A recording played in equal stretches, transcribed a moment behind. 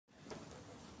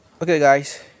Okay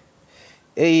guys,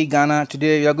 hey Ghana,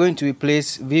 today we are going to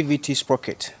replace VVT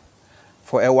Sprocket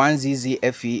for a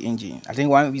 1ZZFE engine. I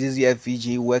think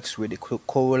 1ZZFE works with the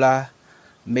Corolla,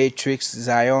 Matrix,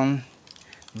 Zion,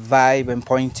 Vibe and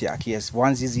Pontiac. Yes,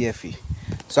 1ZZFE.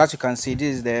 So as you can see,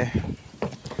 this is the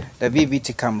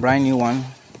VVT cam, brand new one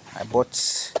I bought,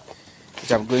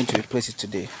 which I'm going to replace it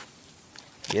today.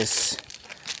 Yes,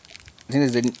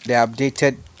 this is the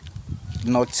updated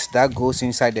nut that goes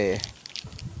inside the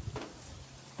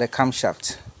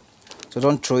camshaft. So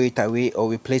don't throw it away or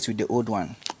replace with the old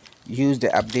one. Use the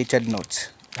updated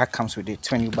nut that comes with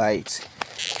it when you buy it.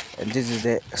 And this is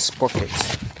the sprocket,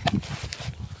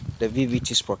 the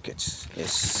VVT sprocket.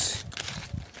 Yes.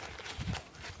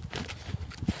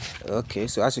 Okay,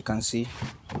 so as you can see,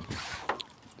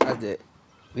 that's the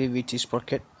VVT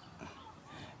sprocket.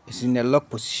 It's in the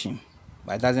lock position,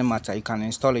 but it doesn't matter. You can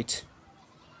install it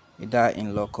either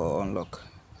in lock or unlock.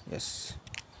 Yes,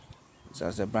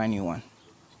 that's the brand new one.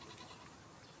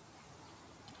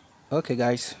 Okay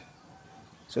guys,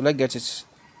 so let's get it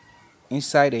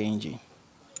inside the engine.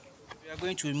 We are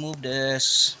going to remove the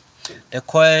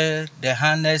coil, the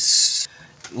harness.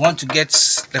 We want to get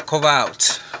the cover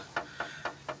out,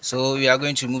 so we are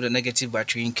going to remove the negative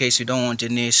battery in case you don't want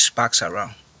any sparks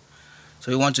around.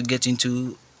 So we want to get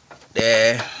into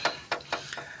the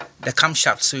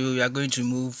camshaft, so we are going to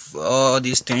remove all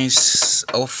these things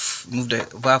off, remove the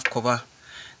valve cover,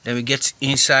 then we get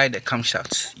inside the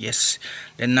camshaft. Yes,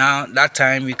 then now that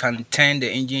time we can turn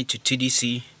the engine to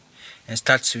TDC and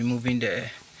start removing the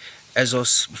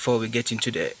exhaust before we get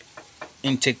into the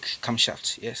intake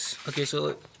camshaft. Yes. Okay,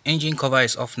 so engine cover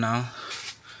is off now.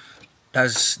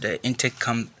 That's the intake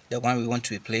cam, the one we want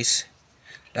to replace.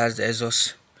 That's the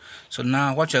exhaust. So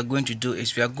now what we are going to do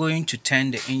is we are going to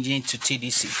turn the engine to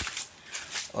TDC,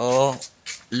 or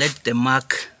let the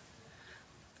mark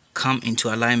come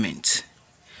into alignment.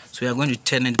 So we are going to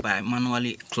turn it by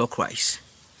manually clockwise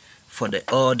for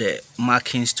all the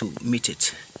markings to meet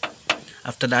it.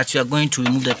 After that, you are going to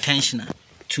remove the tensioner,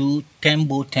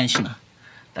 10-bolt tensioner.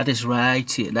 That is right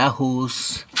here. That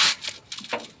holds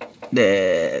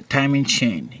the timing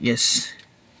chain. Yes,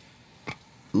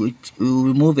 we will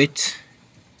remove it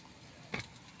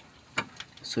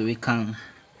so we can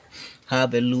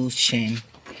have a loose chain.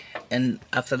 And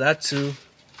after that too,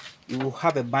 you will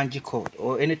have a bungee cord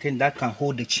or anything that can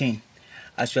hold the chain,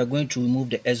 as we are going to remove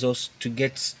the exhaust to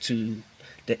get to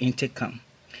the intake cam.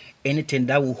 Anything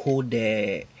that will hold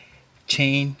the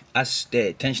chain as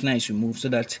the tensioner is removed, so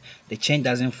that the chain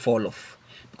doesn't fall off,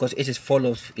 because if it fall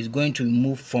off, it's going to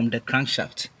move from the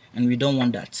crankshaft, and we don't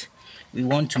want that. We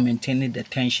want to maintain the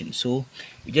tension, so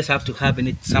you just have to have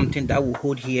something that will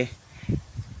hold here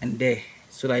and there,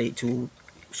 so that it will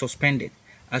suspend it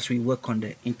as we work on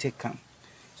the intake cam.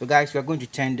 So guys, we are going to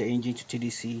turn the engine to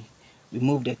TDC,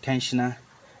 remove the tensioner,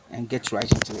 and get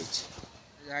right into it.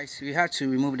 Guys, we had to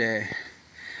remove the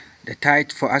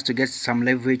tight for us to get some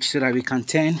leverage so that we can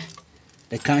turn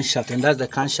the camshaft, and that's the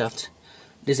camshaft.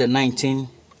 This is a 19,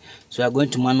 so we are going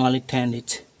to manually turn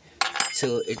it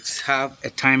till it have a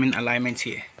timing alignment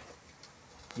here.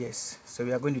 Yes, so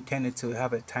we are going to turn it till we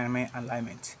have a timing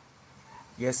alignment.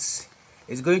 Yes,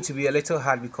 it's going to be a little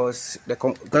hard because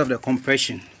of the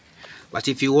compression, but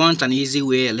if you want an easy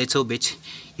way a little bit,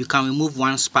 you can remove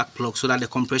one spark plug so that the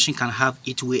compression can have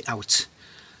its way out,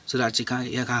 so that you can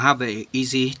have a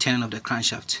easy turn of the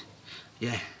crankshaft.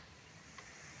 Yeah.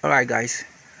 Alright guys,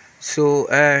 so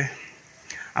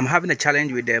I'm having a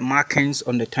challenge with the markings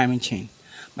on the timing chain.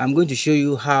 I'm going to show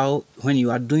you how, when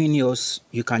you are doing yours,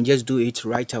 you can just do it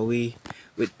right away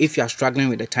if you are struggling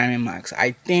with the timing marks.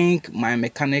 I think my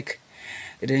mechanic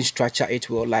didn't structure it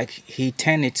well, like he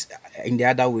turned it in the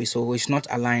other way, so it's not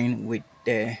aligned with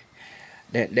the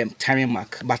timing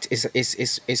mark, but I'm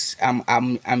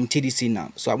TDC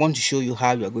now, so I want to show you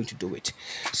how you are going to do it.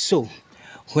 So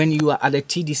when you are at the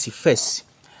TDC first,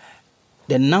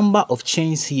 the number of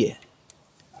chains here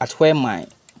at where my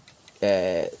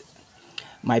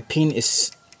pin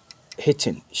is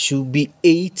hitting should be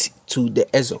 8 to the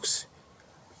exhaust.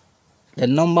 The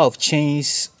number of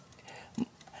chains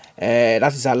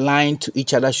that is aligned to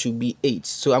each other should be 8.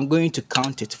 So I'm going to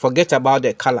count it. Forget about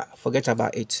the color, forget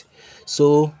about it.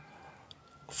 So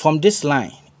from this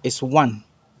line, it's 1,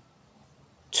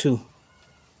 2,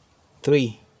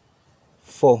 3,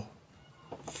 4,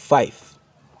 5,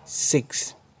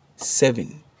 6,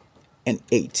 7, and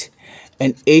 8.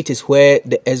 And 8 is where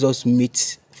the exhaust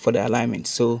meets for the alignment.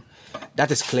 So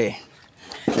that is clear.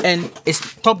 And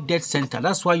it's top dead center.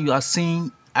 That's why you are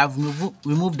seeing I've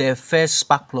removed the first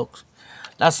spark plug.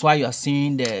 That's why you are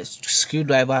seeing the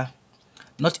screwdriver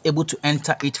not able to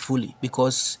enter it fully,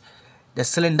 because the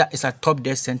cylinder is at top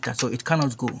dead center, so it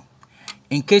cannot go.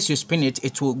 In case you spin it,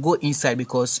 it will go inside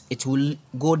because it will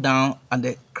go down on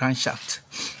the crankshaft.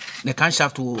 The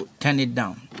crankshaft will turn it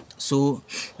down. So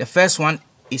the first one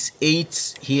is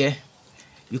 8 here.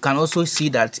 You can also see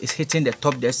that it's hitting the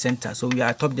top dead center, so we are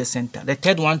at top dead center. The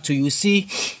third one too, you see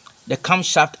the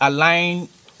camshaft align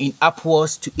in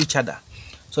upwards to each other.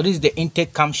 So this is the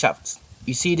intake camshaft.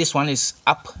 You see this one is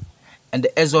up, and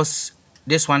the exhaust,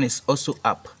 this one is also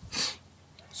up.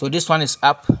 So this one is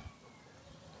up,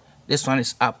 this one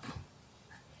is up,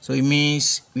 so it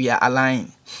means we are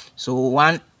aligned. So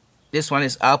 1, this one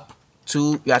is up,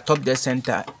 2, we are top dead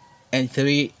center, and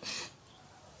 3,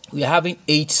 we are having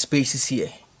 8 spaces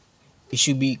here. It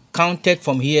should be counted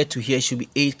from here to here, it should be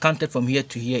 8, counted from here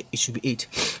to here, it should be 8.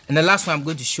 And the last one I'm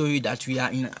going to show you that we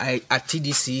are in a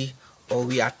TDC, or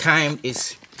we are timed,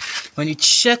 is when you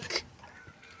check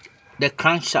the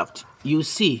crankshaft, you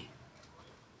see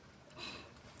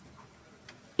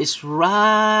it's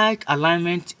right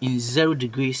alignment in 0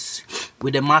 degrees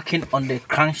with the marking on the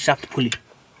crankshaft pulley.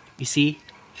 You see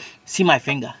my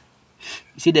finger.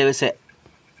 You see there is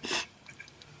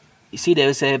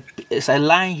a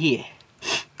line here,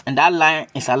 and that line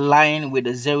is aligned with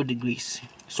the 0 degrees.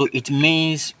 So it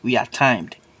means we are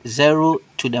timed. 0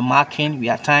 to the marking, we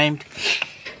are timed.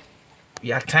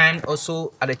 We are timed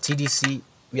also at the TDC.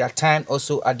 We are timed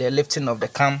also at the lifting of the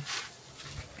cam.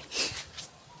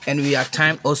 And we are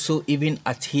timed also even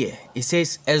at here. It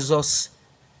says exhaust.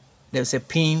 There's a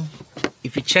pin.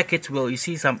 If you check it well, you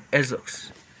see some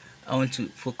exhaust. I want to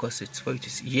focus it for you to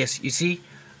see. Yes, you see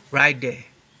right there,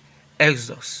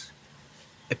 exhaust.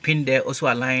 A pin there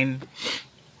also aligned,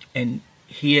 and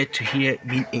here to here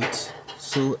being 8.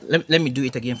 So let me do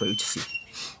it again for you to see.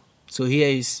 So here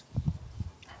is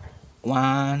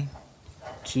 1,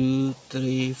 2,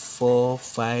 3, 4,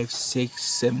 5, 6,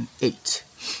 7, 8.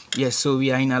 Yes, so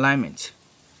we are in alignment.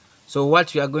 So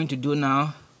what we are going to do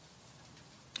now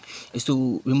is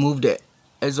to remove the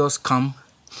exhaust cam,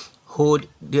 hold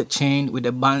the chain with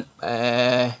the band,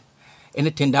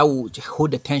 anything that will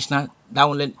hold the tensioner, that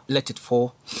will let it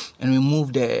fall, and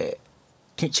remove the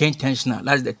chain tensioner,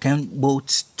 that's the 10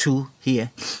 bolts 2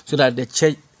 here, so that the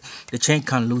chain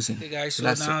can loosen. Okay guys,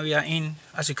 so now we are in.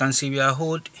 As you can see, we are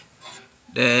hold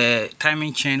the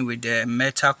timing chain with the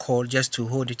metal cord just to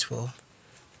hold it well.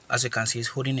 As you can see, it's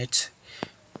holding it.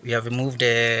 We have removed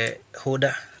the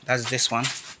holder, that's this one.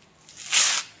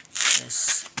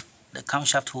 Yes, the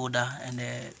camshaft holder and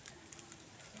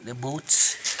the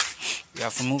bolts. We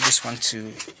have removed this one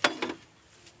too.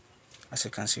 As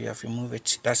you can see, we have removed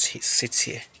it. That sits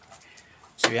here.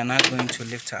 So we are now going to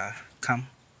lift our cam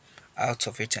out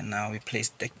of it and now replace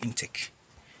the intake.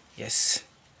 Yes.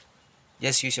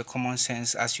 Just use your common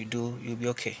sense. As you do, you'll be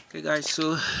okay. Okay guys,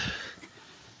 so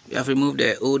we have removed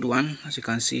the old one. As you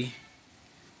can see,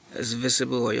 there's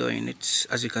visible oil in it.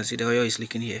 As you can see, the oil is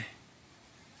leaking here,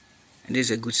 and this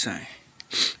is a good sign.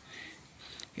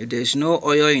 If there's no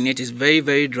oil in it, it's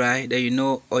very dry, then you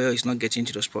know oil is not getting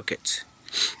to the sprocket.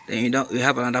 Then you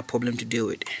have another problem to deal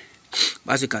with.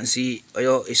 But as you can see,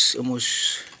 oil is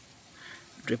almost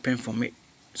dripping from it,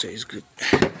 so it's good.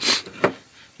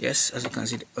 Yes, as you can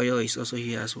see, the oil is also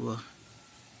here as well.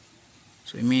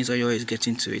 So it means oil is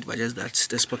getting to it, but just that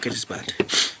the sprocket is bad.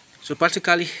 So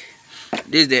practically,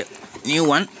 this is the new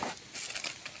one.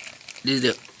 This is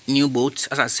the new bolt.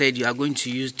 As I said, you are going to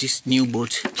use this new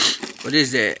bolt, but this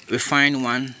is the refined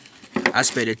one as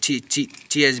per the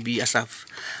TSB, as I've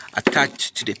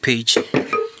attached to the page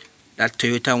that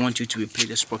Toyota wants you to replace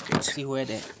the sprocket. See where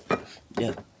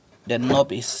the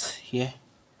knob is here.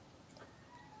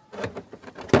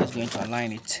 Just going to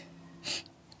align it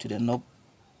to the knob.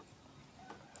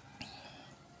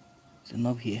 The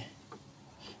knob here.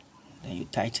 Then you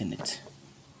tighten it.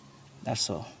 That's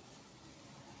all.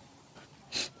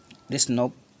 This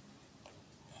knob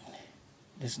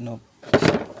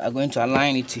I'm going to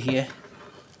align it to here.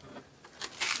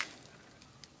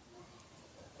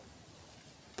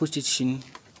 Push it in,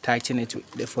 tighten it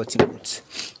with the 14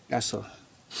 bolts. That's all.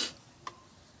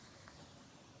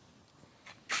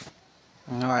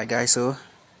 Alright guys, so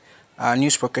our new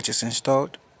sprocket is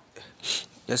installed.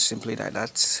 Just simply like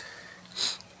that.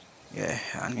 Yeah,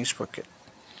 our new sprocket.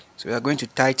 So we are going to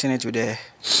tighten it with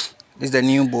this is the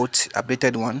new bolt,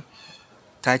 updated one.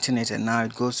 Tighten it and now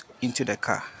it goes into the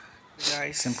car.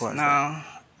 Guys, simple as now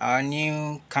that. Our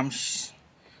new cam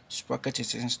sprocket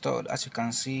is installed. As you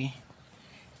can see,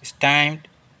 it's timed.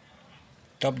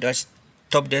 Top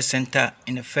dead center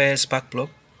in the first spark plug.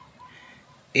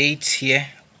 8 here.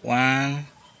 1,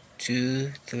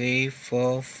 2, 3,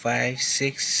 4, 5,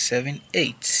 6, 7,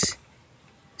 8.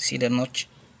 See the notch?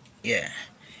 Yeah.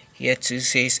 Here too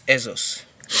says exhaust.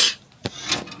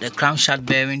 The crankshaft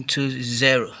bearing to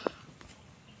 0.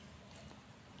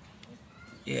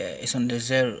 Yeah, it's on the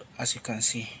 0 as you can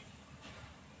see.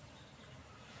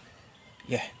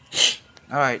 Yeah.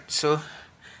 Alright, so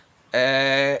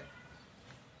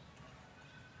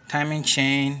timing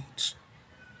chain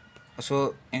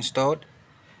also installed.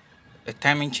 The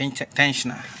timing chain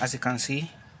tensioner, as you can see,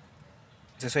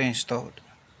 is also installed.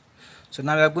 So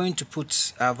now we are going to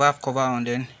put our valve cover on,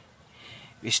 then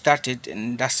we start it,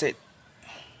 and that's it.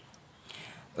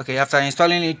 Okay, after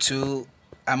installing it too,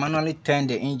 I manually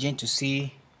turned the engine to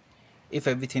see if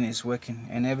everything is working,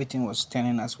 and everything was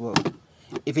turning as well.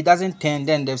 If it doesn't turn,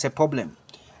 then there's a problem.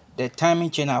 The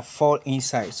timing chain have fall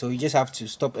inside, so you just have to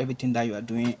stop everything that you are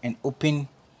doing and open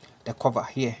the cover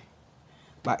here.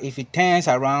 But if it turns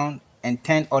around and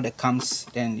turn all the cams,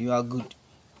 then you are good.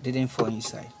 It didn't fall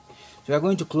inside. So we are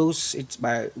going to close it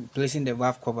by placing the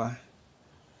valve cover,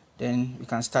 then we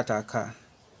can start our car.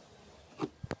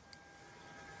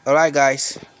 Alright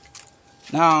guys,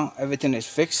 now everything is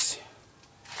fixed.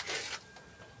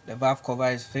 The valve cover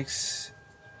is fixed,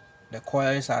 the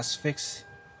coils are fixed,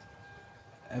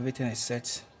 everything is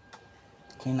set,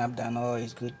 clean up done, all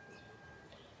is good.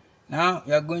 Now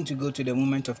we are going to go to the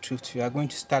moment of truth. We are going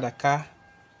to start a car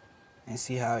and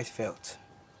see how it felt.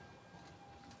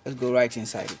 Let's go right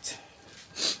inside it.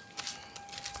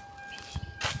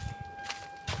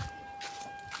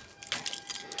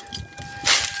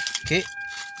 Okay,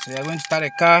 so we are going to start a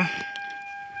car.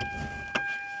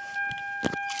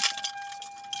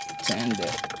 Turn the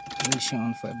ignition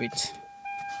on for a bit.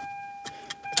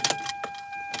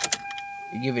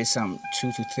 You give it some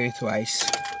 2 to 3 twice.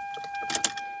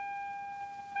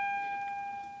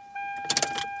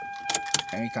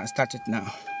 And we can start it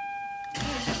now.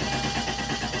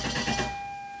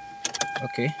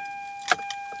 Okay,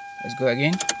 let's go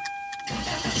again.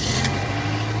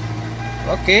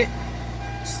 Okay,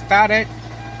 started.